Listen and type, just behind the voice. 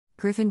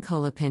Griffin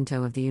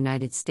Colapinto of the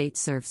United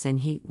States surfs in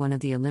Heat 1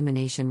 of the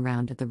elimination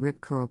round at the Rip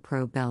Curl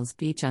Pro Bells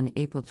Beach on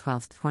April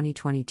 12,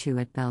 2022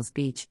 at Bells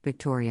Beach,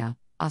 Victoria,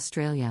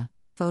 Australia.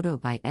 Photo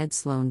by Ed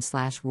Sloan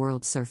 /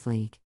 World Surf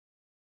League.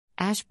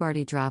 Ash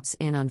Barty drops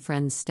in on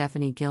friends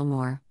Stephanie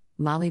Gilmore,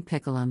 Molly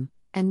Picklum,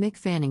 and Mick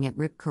Fanning at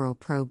Rip Curl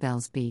Pro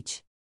Bells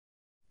Beach.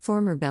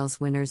 Former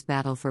Bells winners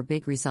battle for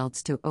big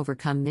results to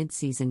overcome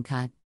mid-season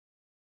cut.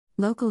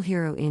 Local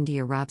hero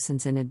India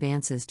Robinson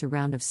advances to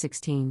round of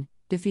 16.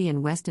 Diffie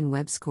and Weston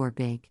Webb score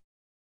big.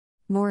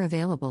 More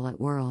available at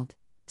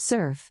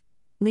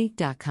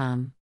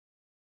WorldSurfLeague.com.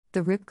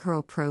 The Rip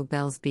Curl Pro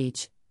Bells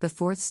Beach, the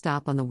fourth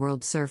stop on the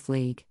World Surf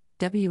League,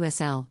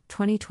 WSL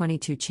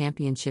 2022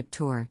 Championship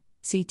Tour,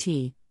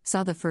 CT,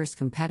 saw the first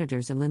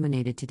competitors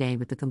eliminated today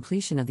with the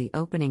completion of the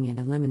opening and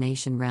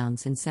elimination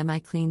rounds in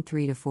semi-clean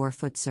 3 to 4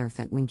 foot surf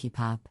at Winky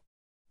Pop.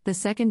 The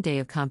second day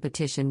of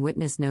competition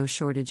witnessed no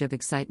shortage of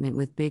excitement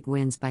with big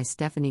wins by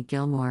Stephanie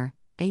Gilmore,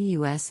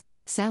 AUS,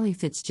 Sally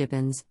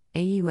Fitzgibbons,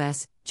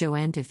 AUS,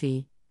 Joanne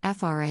Diffie,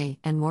 FRA,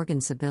 and Morgan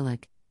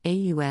Sabilik,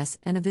 AUS,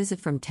 and a visit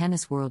from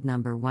tennis world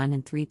number 1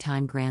 and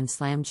 3-time Grand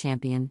Slam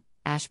champion,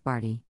 Ash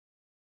Barty.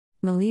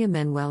 Malia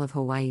Manuel of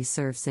Hawaii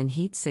surfs in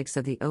Heat 6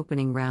 of the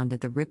opening round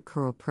at the Rip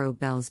Curl Pro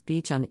Bells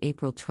Beach on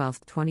April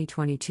 12,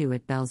 2022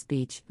 at Bells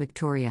Beach,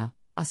 Victoria,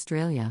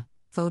 Australia.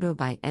 Photo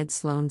by Ed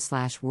Sloan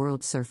 /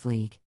 World Surf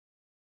League.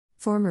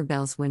 Former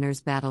Bells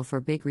winners battle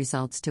for big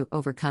results to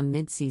overcome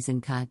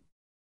mid-season cut.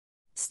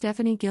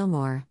 Stephanie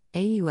Gilmore,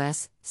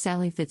 AUS,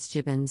 Sally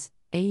Fitzgibbons,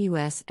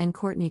 AUS, and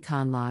Courtney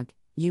Conlog,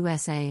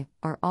 USA,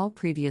 are all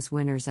previous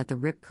winners at the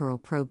Rip Curl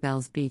Pro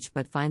Bells Beach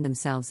but find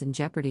themselves in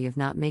jeopardy of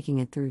not making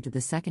it through to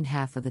the second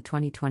half of the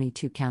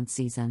 2022 count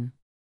season.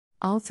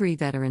 All three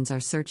veterans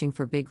are searching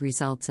for big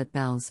results at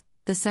Bells,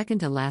 the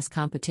second-to-last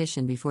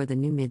competition before the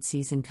new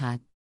mid-season cut.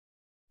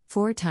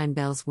 Four-time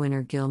Bells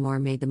winner Gilmore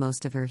made the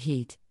most of her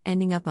heat,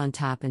 ending up on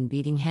top and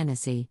beating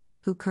Hennessy,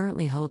 who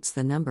currently holds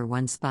the number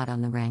 1 spot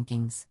on the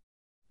rankings.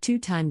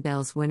 Two-time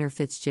Bells winner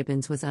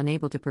Fitzgibbons was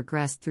unable to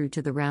progress through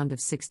to the round of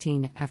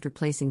 16 after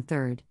placing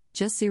third,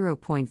 just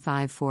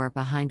 0.54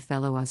 behind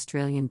fellow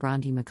Australian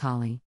Bronte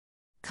Macaulay.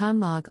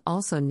 Conlog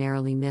also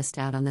narrowly missed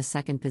out on the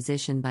second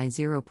position by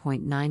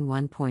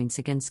 0.91 points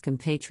against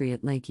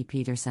compatriot Lakey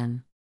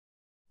Peterson.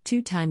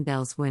 Two-time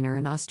Bells winner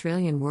and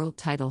Australian world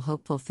title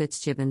hopeful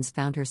Fitzgibbons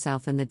found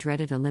herself in the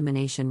dreaded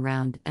elimination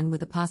round and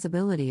with a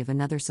possibility of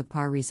another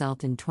subpar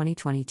result in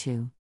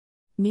 2022.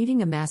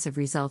 Needing a massive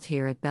result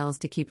here at Bells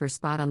to keep her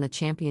spot on the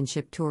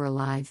championship tour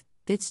alive,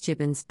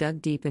 Fitzgibbons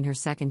dug deep in her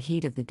second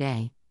heat of the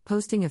day,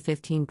 posting a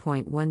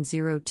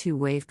 15.102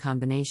 wave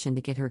combination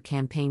to get her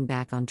campaign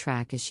back on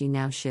track as she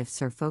now shifts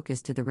her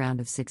focus to the round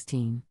of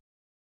 16.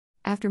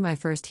 After my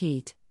first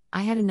heat,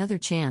 I had another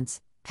chance,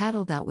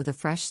 paddled out with a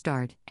fresh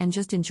start, and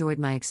just enjoyed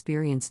my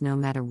experience no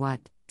matter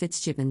what,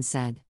 Fitzgibbons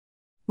said.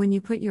 When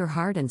you put your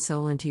heart and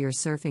soul into your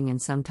surfing and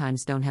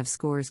sometimes don't have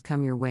scores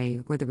come your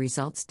way or the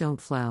results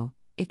don't flow,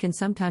 it can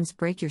sometimes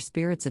break your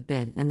spirits a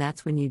bit, and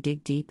that's when you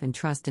dig deep and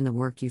trust in the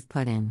work you've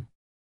put in.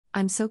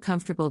 I'm so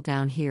comfortable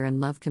down here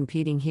and love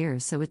competing here,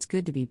 so it's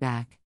good to be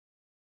back.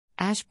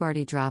 Ash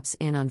Barty drops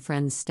in on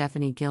friends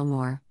Stephanie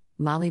Gilmore,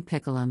 Molly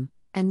Picklum,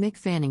 and Mick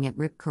Fanning at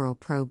Rip Curl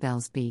Pro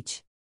Bells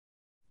Beach.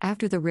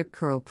 After the Rip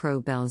Curl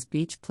Pro Bells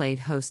Beach played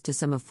host to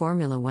some of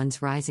Formula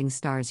One's rising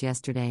stars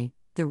yesterday,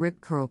 the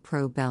Rip Curl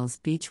Pro Bells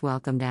Beach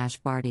welcomed Ash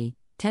Barty,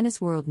 tennis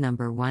world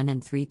number 1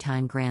 and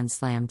 3-time Grand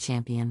Slam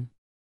champion.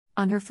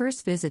 On her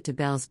first visit to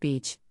Bells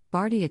Beach,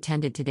 Barty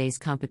attended today's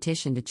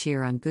competition to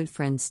cheer on good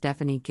friend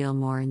Stephanie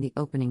Gilmore in the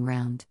opening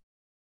round.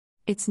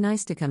 It's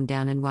nice to come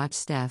down and watch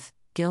Steph,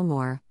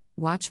 Gilmore,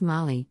 watch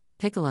Molly,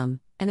 Picklum,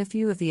 and a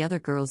few of the other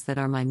girls that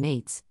are my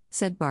mates,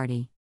 said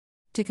Barty.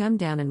 To come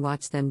down and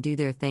watch them do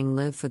their thing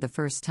live for the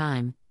first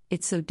time,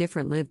 it's so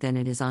different live than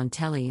it is on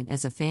telly, and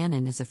as a fan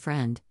and as a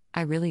friend,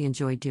 I really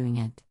enjoy doing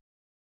it.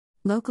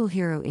 Local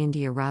hero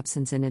India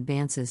Robinson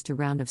advances to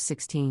round of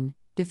 16.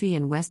 Diffie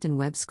and Weston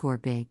Webb score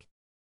big.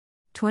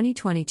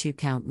 2022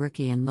 count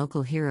rookie and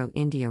local hero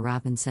India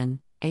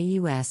Robinson,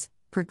 AUS,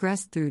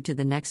 progressed through to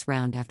the next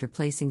round after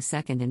placing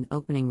second in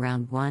opening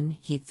round 1,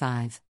 Heat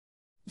 5.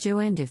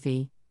 Joanne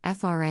Diffie,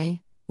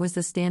 FRA, was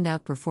the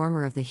standout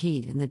performer of the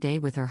heat in the day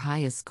with her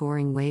highest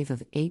scoring wave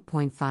of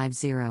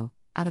 8.50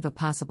 out of a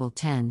possible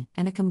 10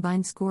 and a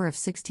combined score of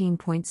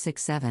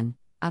 16.67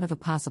 out of a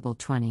possible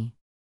 20.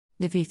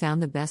 Diffie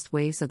found the best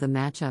waves of the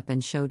matchup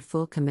and showed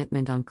full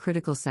commitment on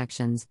critical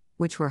sections,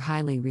 which were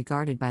highly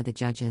regarded by the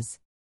judges.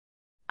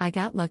 I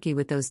got lucky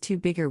with those two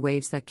bigger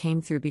waves that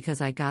came through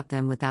because I got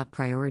them without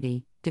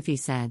priority, Diffie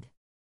said.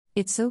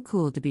 It's so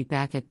cool to be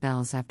back at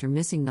Bells after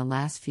missing the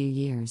last few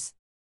years.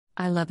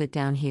 I love it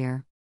down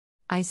here.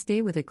 I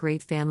stay with a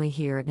great family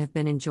here and have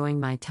been enjoying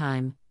my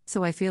time,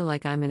 so I feel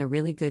like I'm in a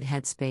really good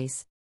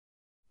headspace.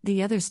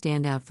 The other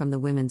standout from the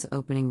women's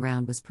opening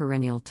round was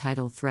perennial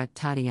title threat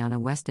Tatiana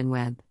Weston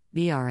Webb,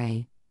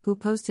 VRA, who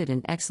posted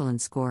an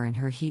excellent score in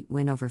her heat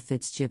win over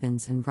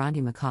Fitzgibbons and Bronte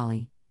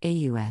Macaulay,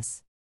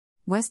 AUS.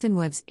 Weston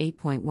Webb's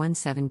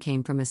 8.17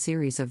 came from a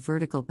series of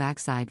vertical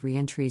backside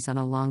re-entries on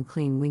a long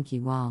clean winky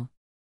wall.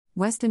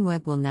 Weston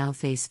Webb will now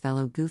face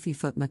fellow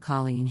Goofyfoot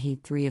Macaulay in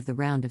Heat 3 of the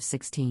round of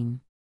 16.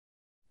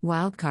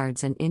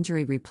 Wildcards and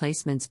injury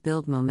replacements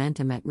build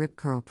momentum at Rip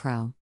Curl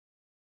Pro.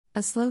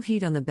 A slow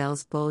heat on the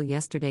Bells Bowl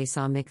yesterday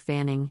saw Mick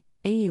Fanning,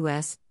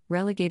 AUS,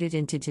 relegated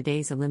into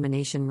today's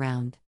elimination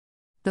round.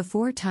 The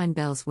four-time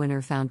Bells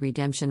winner found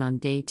redemption on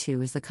day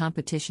 2 as the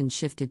competition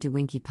shifted to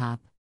Winky Pop.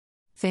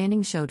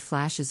 Fanning showed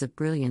flashes of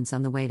brilliance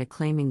on the way to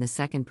claiming the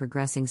second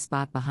progressing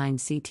spot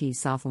behind CT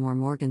sophomore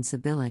Morgan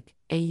Sibilic,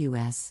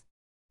 AUS.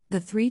 The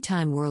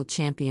three-time world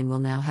champion will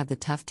now have the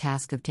tough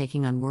task of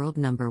taking on world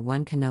number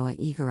 1 Kanoa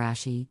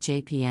Igarashi,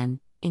 JPN,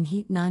 in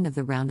Heat 9 of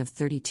the round of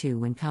 32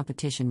 when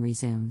competition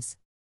resumes.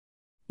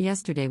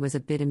 Yesterday was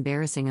a bit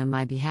embarrassing on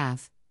my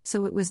behalf,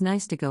 so it was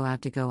nice to go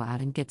out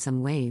and get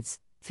some waves,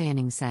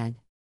 Fanning said.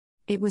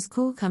 It was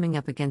cool coming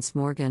up against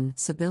Morgan,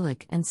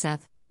 Sibilic, and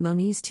Seth,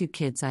 Moniz, two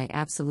kids I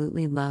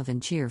absolutely love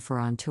and cheer for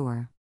on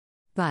tour.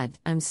 But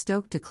I'm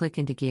stoked to click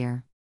into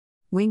gear.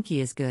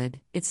 Winky is good,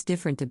 it's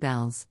different to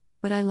Bells,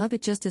 but I love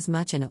it just as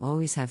much and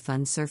always have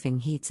fun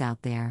surfing heats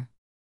out there.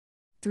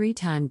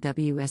 Three-time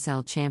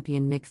WSL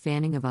champion Mick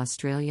Fanning of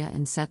Australia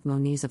and Seth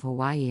Moniz of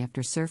Hawaii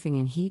after surfing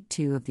in Heat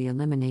 2 of the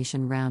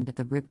elimination round at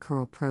the Rip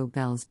Curl Pro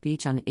Bells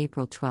Beach on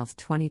April 12,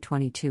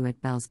 2022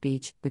 at Bells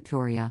Beach,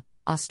 Victoria,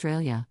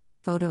 Australia.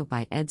 Photo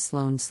by Ed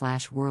Sloan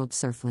 / World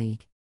Surf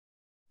League.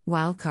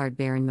 Wildcard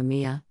Baron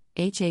Mamiya,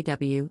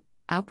 HAW,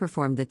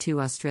 outperformed the two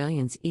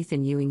Australians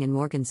Ethan Ewing and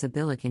Morgan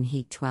Sibilic in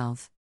Heat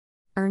 12.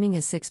 Earning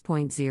a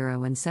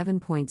 6.0 and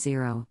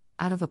 7.0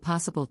 out of a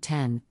possible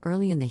 10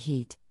 early in the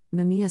heat,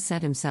 Mamiya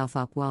set himself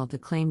up well to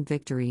claim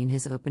victory in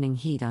his opening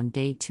heat on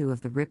day 2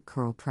 of the Rip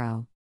Curl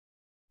Pro.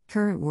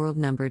 Current world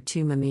number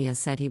 2 Mamiya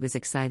said he was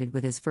excited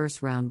with his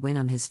first round win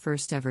on his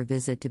first ever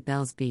visit to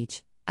Bells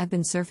Beach. I've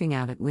been surfing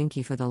out at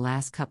Winky for the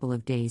last couple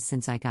of days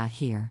since I got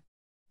here.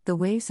 The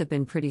waves have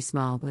been pretty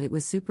small, but it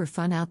was super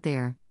fun out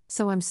there,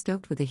 so I'm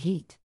stoked with the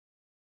heat.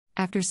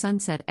 After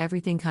sunset,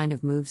 everything kind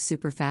of moves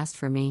super fast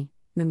for me,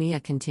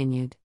 Mamiya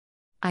continued.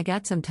 I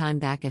got some time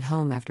back at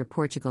home after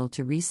Portugal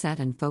to reset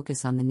and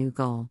focus on the new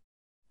goal.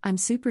 I'm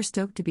super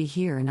stoked to be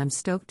here and I'm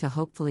stoked to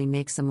hopefully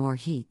make some more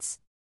heats.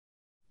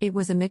 It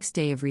was a mixed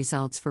day of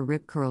results for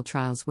Rip Curl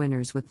Trials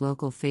winners, with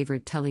local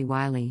favorite Tully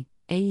Wiley,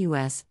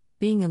 AUS,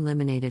 being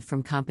eliminated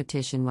from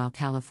competition, while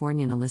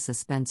Californian Alyssa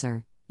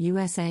Spencer,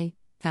 USA,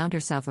 found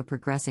herself a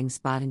progressing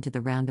spot into the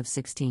round of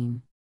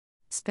 16.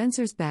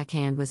 Spencer's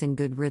backhand was in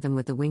good rhythm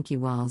with the Winky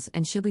walls,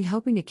 and she'll be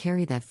hoping to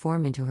carry that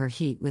form into her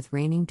heat with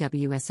reigning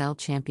WSL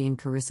champion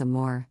Carissa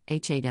Moore,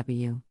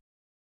 HAW.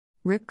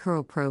 Rip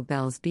Curl Pro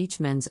Bells Beach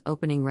Men's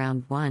Opening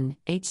Round 1,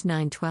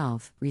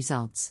 H9-12,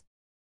 Results.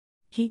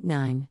 Heat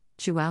 9,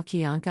 Chuao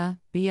Kianka,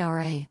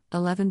 BRA,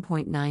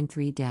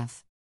 11.93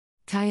 def.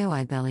 Kaio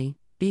Ibelli,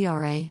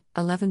 BRA,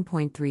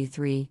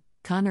 11.33,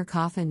 Connor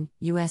Coffin,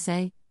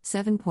 USA,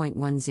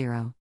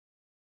 7.10.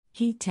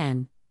 Heat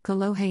 10,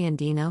 Kolohe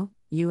Andino,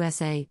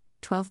 USA,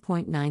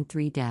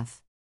 12.93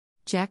 def.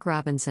 Jack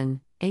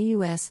Robinson,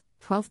 AUS,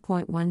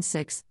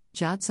 12.16,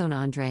 Jodson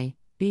Andre,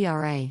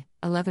 BRA,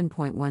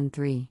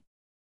 11.13.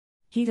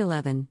 Heat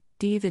 11,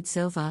 David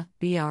Silva,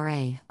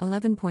 BRA,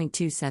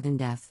 11.27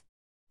 def.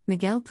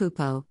 Miguel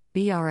Pupo,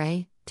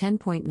 BRA,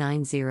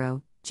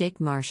 10.90, Jake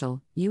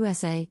Marshall,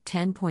 USA,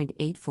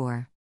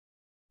 10.84.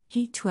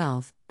 Heat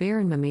 12,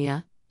 Baron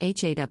Mamiya,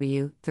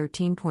 HAW,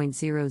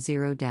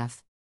 13.00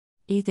 def.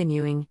 Ethan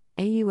Ewing,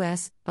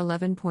 AUS,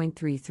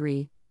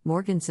 11.33,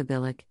 Morgan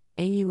Sibilic,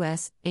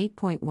 AUS,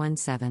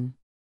 8.17.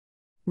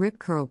 Rip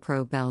Curl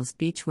Pro Bells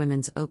Beach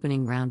Women's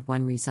Opening Round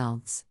 1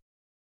 Results.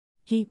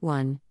 Heat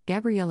 1,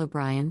 Gabrielle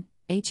O'Brien,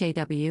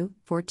 HAW,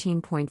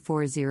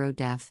 14.40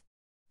 def.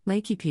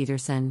 Lakey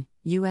Peterson,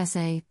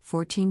 USA,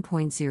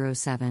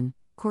 14.07,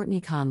 Courtney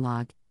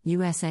Conlog,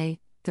 USA,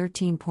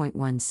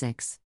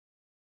 13.16.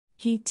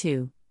 Heat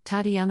 2,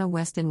 Tatiana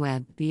Weston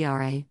Webb,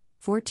 BRA,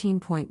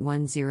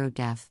 14.10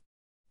 def.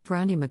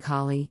 Brandi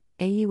Macaulay,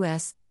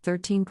 AUS,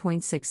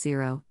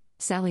 13.60,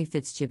 Sally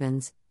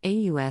Fitzgibbons,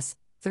 AUS,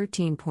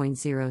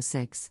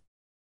 13.06.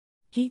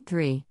 Heat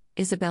 3,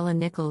 Isabella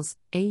Nichols,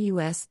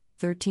 AUS,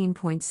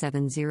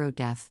 13.70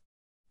 def.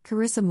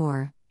 Carissa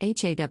Moore,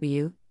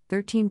 HAW,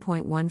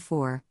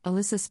 13.14,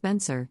 Alyssa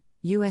Spencer,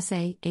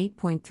 USA,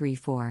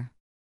 8.34.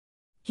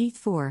 Heat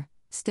 4,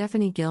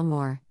 Stephanie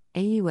Gilmore,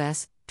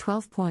 AUS,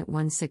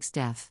 12.16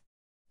 def.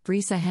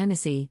 Brisa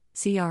Hennessy,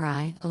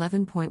 CRI,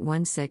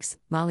 11.16,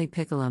 Molly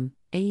Piccolum,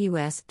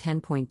 AUS,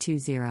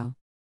 10.20.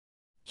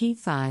 Heat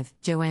 5,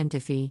 Joanne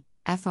Diffie,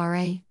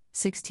 FRA,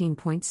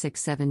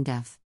 16.67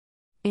 def.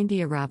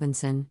 India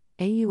Robinson,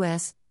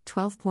 AUS,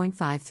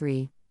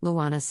 12.53,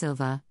 Luana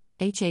Silva,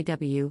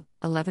 HAW,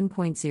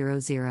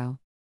 11.00.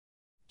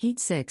 Heat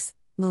 6,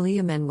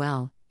 Malia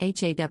Manuel,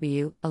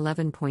 HAW,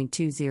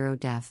 11.20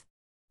 def.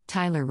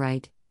 Tyler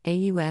Wright,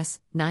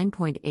 AUS,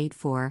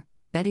 9.84,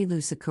 Betty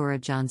Lou Sakura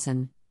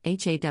Johnson,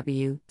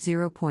 HAW,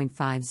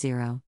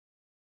 0.50.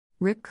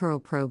 Rip Curl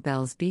Pro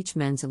Bells Beach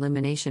Men's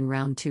Elimination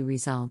Round 2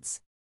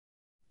 Results.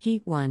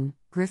 Heat 1,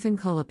 Griffin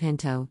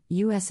Colapinto,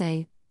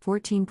 USA,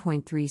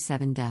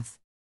 14.37 def.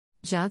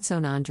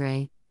 Jodson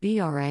Andre,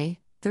 BRA,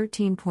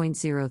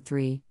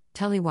 13.03,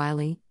 Tully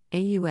Wiley,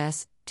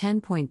 AUS,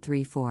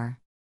 10.34.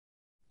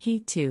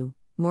 Heat 2,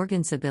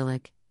 Morgan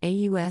Sibilic,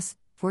 AUS,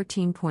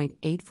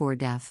 14.84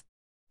 def.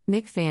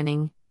 Mick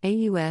Fanning,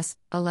 AUS,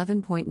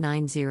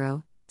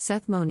 11.90,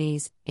 Seth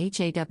Moniz,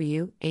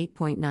 HAW,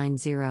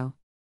 8.90.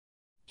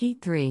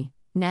 Heat 3,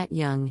 Nat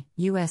Young,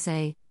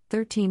 USA,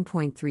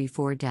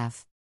 13.34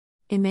 def.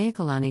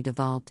 Imayakalani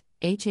Devault,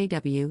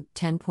 HAW,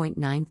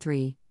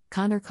 10.93,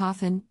 Connor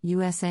Coffin,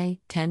 USA,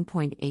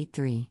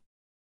 10.83.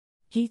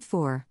 Heat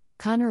 4,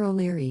 Connor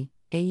O'Leary,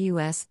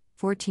 AUS,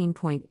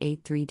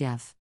 14.83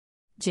 def.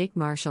 Jake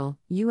Marshall,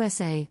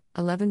 USA,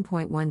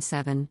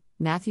 11.17,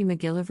 Matthew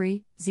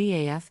McGillivray,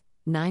 ZAF,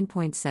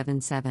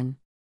 9.77.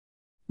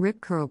 Rip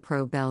Curl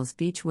Pro Bells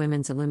Beach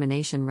Women's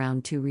Elimination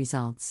Round 2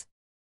 Results.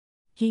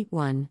 Heat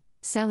 1,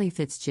 Sally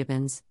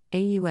Fitzgibbons,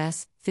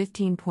 AUS,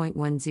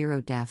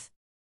 15.10 def.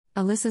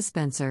 Alyssa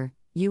Spencer,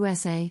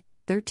 USA,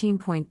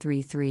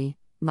 13.33,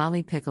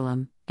 Molly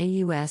Picklum,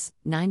 AUS,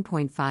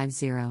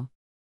 9.50.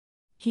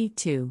 Heat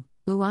 2,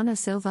 Luana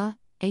Silva,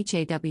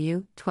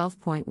 HAW,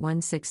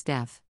 12.16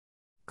 def.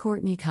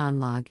 Courtney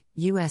Conlog,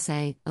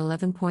 USA,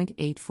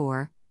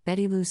 11.84,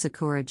 Betty Lou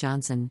Sakura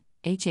Johnson,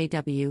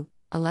 HAW,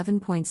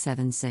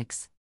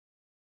 11.76.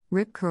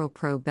 Rip Curl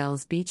Pro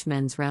Bells Beach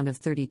Men's Round of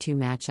 32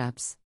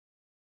 Matchups.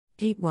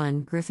 Heat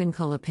 1, Griffin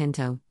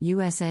Colapinto,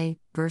 USA,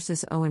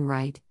 vs. Owen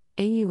Wright,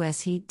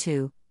 AUS. Heat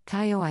 2,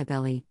 Kaio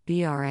Ibelli,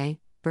 BRA,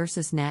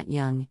 vs. Nat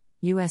Young,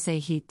 USA.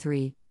 Heat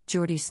 3,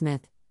 Jordy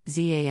Smith,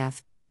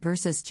 ZAF,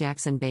 vs.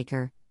 Jackson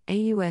Baker,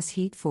 AUS.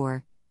 Heat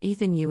 4,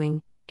 Ethan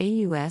Ewing,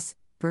 AUS,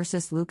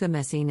 vs. Luca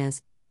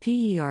Messinas,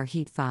 PER.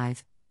 Heat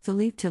 5,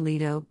 Philippe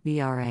Toledo,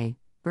 BRA,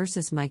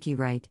 vs. Mikey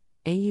Wright,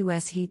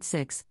 AUS. Heat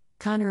 6,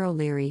 Connor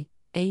O'Leary,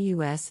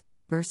 AUS,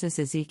 vs.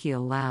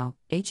 Ezekiel Lau,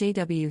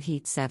 HAW.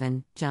 Heat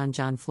 7,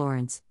 John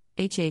Florence,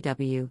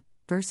 HAW,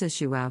 vs.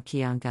 Shuao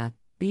Kianka,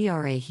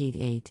 BRA. Heat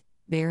 8,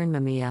 Baron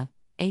Mamiya,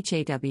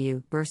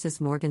 HAW,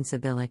 vs. Morgan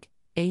Sibilic,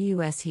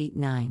 AUS. Heat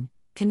 9,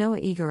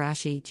 Kanoa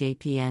Igarashi,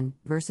 JPN,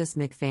 vs.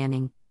 Mick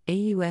Fanning,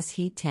 AUS.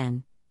 Heat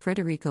 10,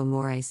 Federico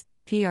Moraes,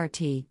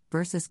 PRT,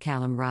 vs.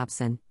 Callum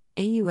Robson,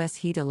 AUS.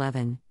 Heat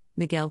 11,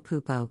 Miguel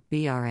Pupo,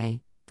 BRA,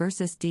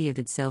 vs.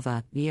 David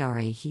Silva,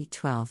 BRA. Heat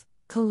 12,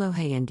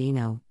 Kolohe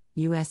Andino,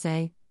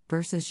 USA,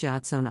 vs.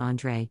 Jadson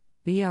Andre,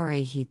 BRA.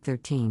 Heat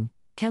 13,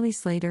 Kelly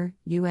Slater,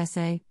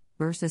 USA,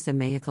 vs.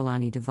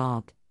 Imayakalani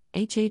Devault,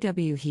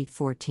 HAW. Heat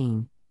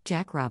 14,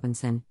 Jack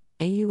Robinson,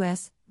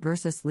 AUS,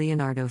 vs.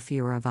 Leonardo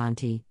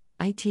Fioravanti,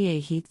 ITA.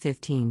 Heat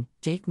 15,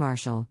 Jake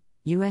Marshall,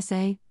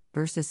 USA,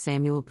 vs.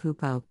 Samuel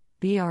Pupo,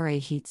 BRA.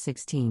 Heat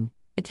 16,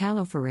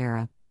 Italo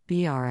Ferreira,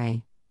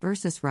 BRA,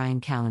 vs. Ryan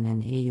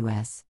Callanan,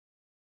 AUS.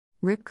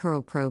 Rip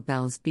Curl Pro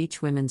Bells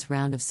Beach Women's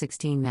Round of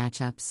 16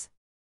 Matchups.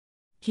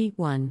 Heat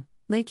 1,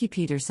 Lakey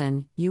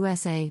Peterson,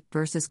 USA,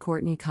 vs.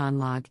 Courtney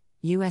Conlog,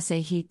 USA.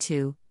 Heat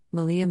 2,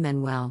 Malia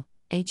Manuel,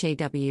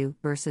 HAW,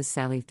 vs.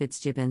 Sally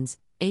Fitzgibbons,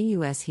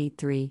 AUS. Heat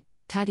 3,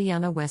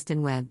 Tatiana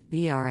Weston Webb,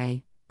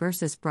 BRA,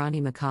 vs.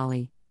 Bronnie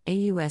McCauley,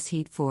 AUS.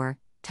 Heat 4,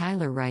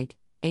 Tyler Wright,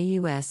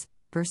 AUS,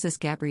 vs.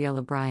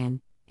 Gabriella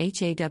Bryan,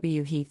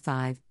 HAW. Heat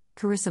 5,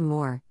 Carissa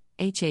Moore,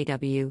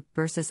 HAW,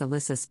 vs.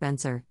 Alyssa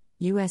Spencer,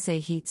 USA.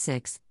 Heat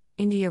 6,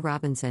 India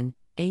Robinson,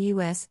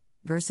 AUS,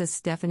 vs.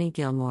 Stephanie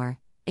Gilmore,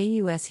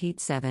 AUS. Heat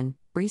 7,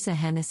 Brisa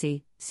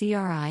Hennessy,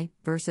 CRI,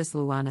 vs.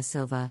 Luana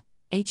Silva,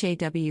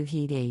 HAW.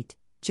 Heat 8,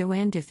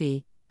 Joanne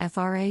Duffy,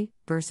 FRA,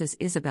 vs.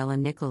 Isabella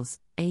Nichols,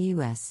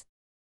 AUS.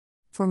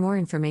 For more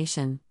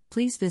information,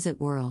 please visit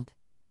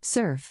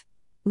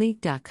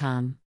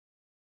worldsurfleague.com.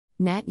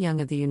 Nat Young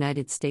of the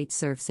United States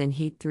surfs in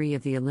Heat 3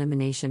 of the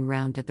elimination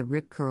round at the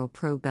Rip Curl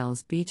Pro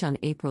Bells Beach on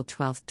April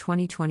 12,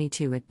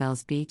 2022 at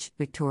Bells Beach,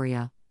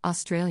 Victoria,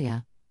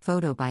 Australia.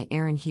 Photo by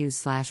Aaron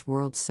Hughes /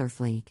 World Surf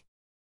League.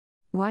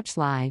 Watch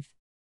live.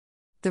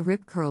 The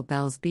Rip Curl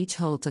Bells Beach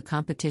holds a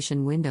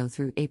competition window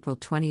through April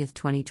 20,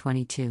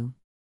 2022.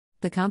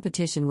 The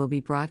competition will be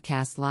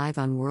broadcast live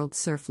on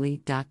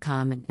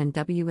worldsurfleague.com and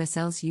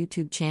WSL's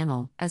YouTube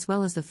channel, as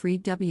well as the free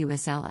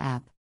WSL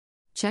app.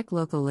 Check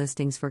local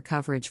listings for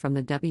coverage from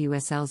the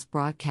WSL's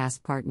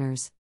broadcast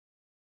partners.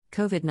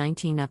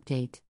 COVID-19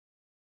 update.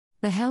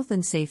 The health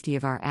and safety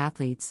of our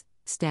athletes,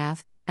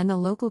 staff, and the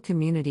local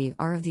community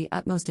are of the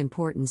utmost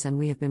importance, and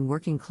we have been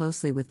working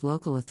closely with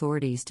local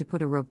authorities to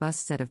put a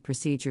robust set of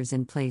procedures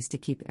in place to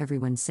keep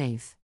everyone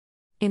safe.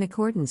 In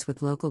accordance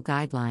with local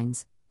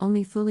guidelines,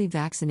 only fully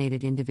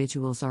vaccinated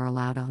individuals are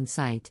allowed on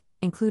site,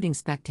 including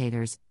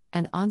spectators,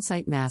 and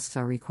on-site masks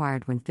are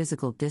required when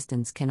physical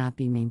distance cannot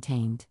be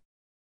maintained.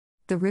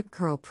 The Rip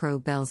Curl Pro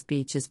Bells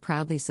Beach is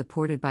proudly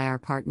supported by our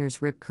partners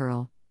Rip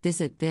Curl,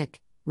 Visit Vic,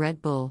 Red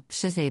Bull,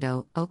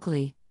 Shiseido,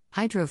 Oakley,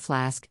 Hydro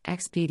Flask,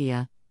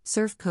 Expedia,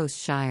 Surf Coast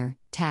Shire,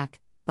 TAC,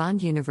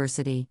 Bond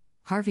University,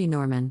 Harvey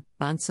Norman,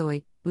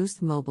 Bonsoy,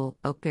 Boost Mobile,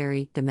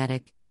 Oakberry,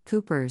 Dometic,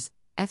 Coopers,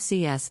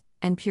 FCS,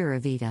 and Pura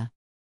Vida.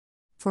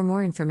 For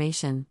more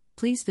information,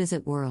 please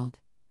visit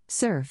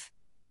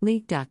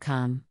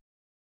worldsurfleague.com.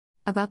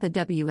 About the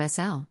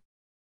WSL.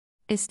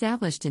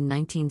 Established in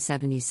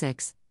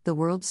 1976, the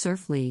World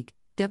Surf League,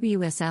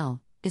 WSL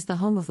is the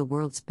home of the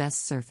world's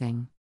best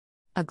surfing.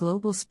 A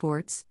global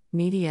sports,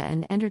 media,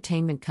 and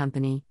entertainment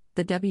company,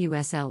 the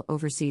WSL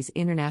oversees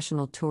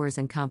international tours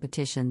and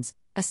competitions,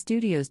 a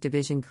studios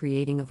division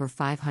creating over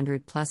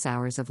 500 plus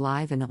hours of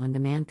live and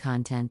on-demand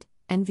content,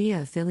 and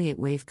via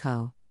affiliate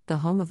WaveCo, the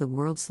home of the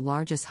world's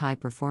largest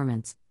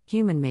high-performance,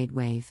 human-made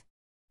wave.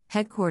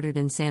 Headquartered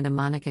in Santa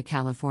Monica,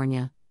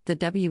 California, the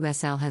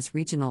WSL has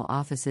regional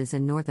offices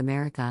in North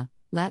America,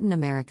 Latin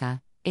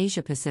America,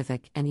 Asia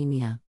Pacific, and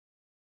EMEA.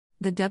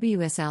 The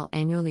WSL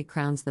annually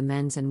crowns the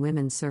men's and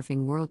women's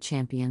surfing world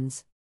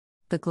champions.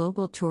 The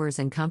Global Tours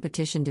and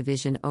Competition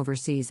Division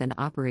oversees and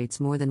operates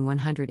more than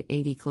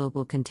 180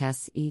 global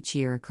contests each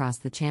year across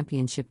the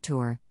Championship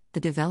Tour, the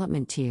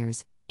development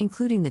tiers,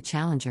 including the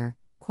Challenger,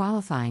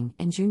 Qualifying,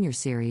 and Junior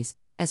Series,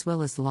 as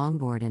well as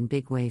longboard and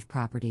big wave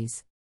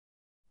properties.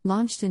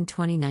 Launched in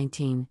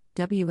 2019,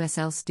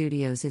 WSL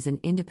Studios is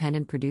an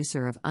independent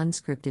producer of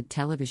unscripted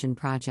television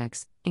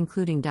projects,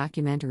 including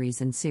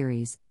documentaries and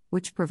series,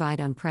 which provide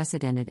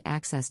unprecedented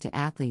access to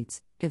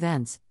athletes,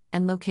 events,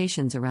 and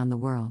locations around the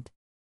world.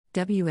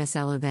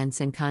 WSL events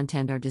and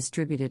content are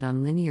distributed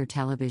on linear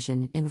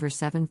television in over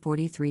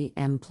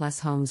 743M+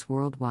 homes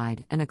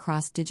worldwide and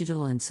across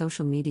digital and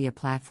social media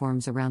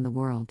platforms around the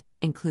world,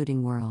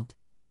 including World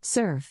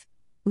Surf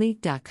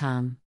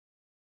League.com.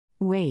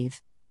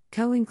 Wave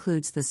Co.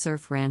 includes the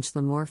Surf Ranch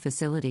Lemoore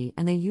facility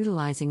and the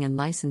utilizing and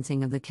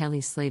licensing of the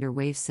Kelly Slater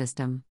Wave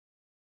system.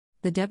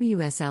 The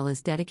WSL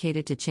is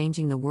dedicated to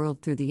changing the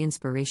world through the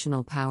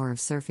inspirational power of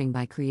surfing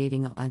by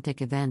creating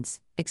authentic events,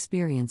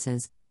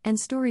 experiences, and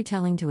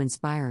storytelling to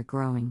inspire a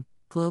growing,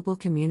 global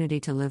community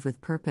to live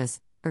with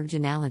purpose,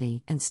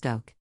 originality, and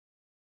stoke.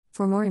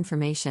 For more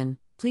information,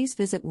 please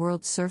visit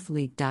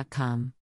worldsurfleague.com.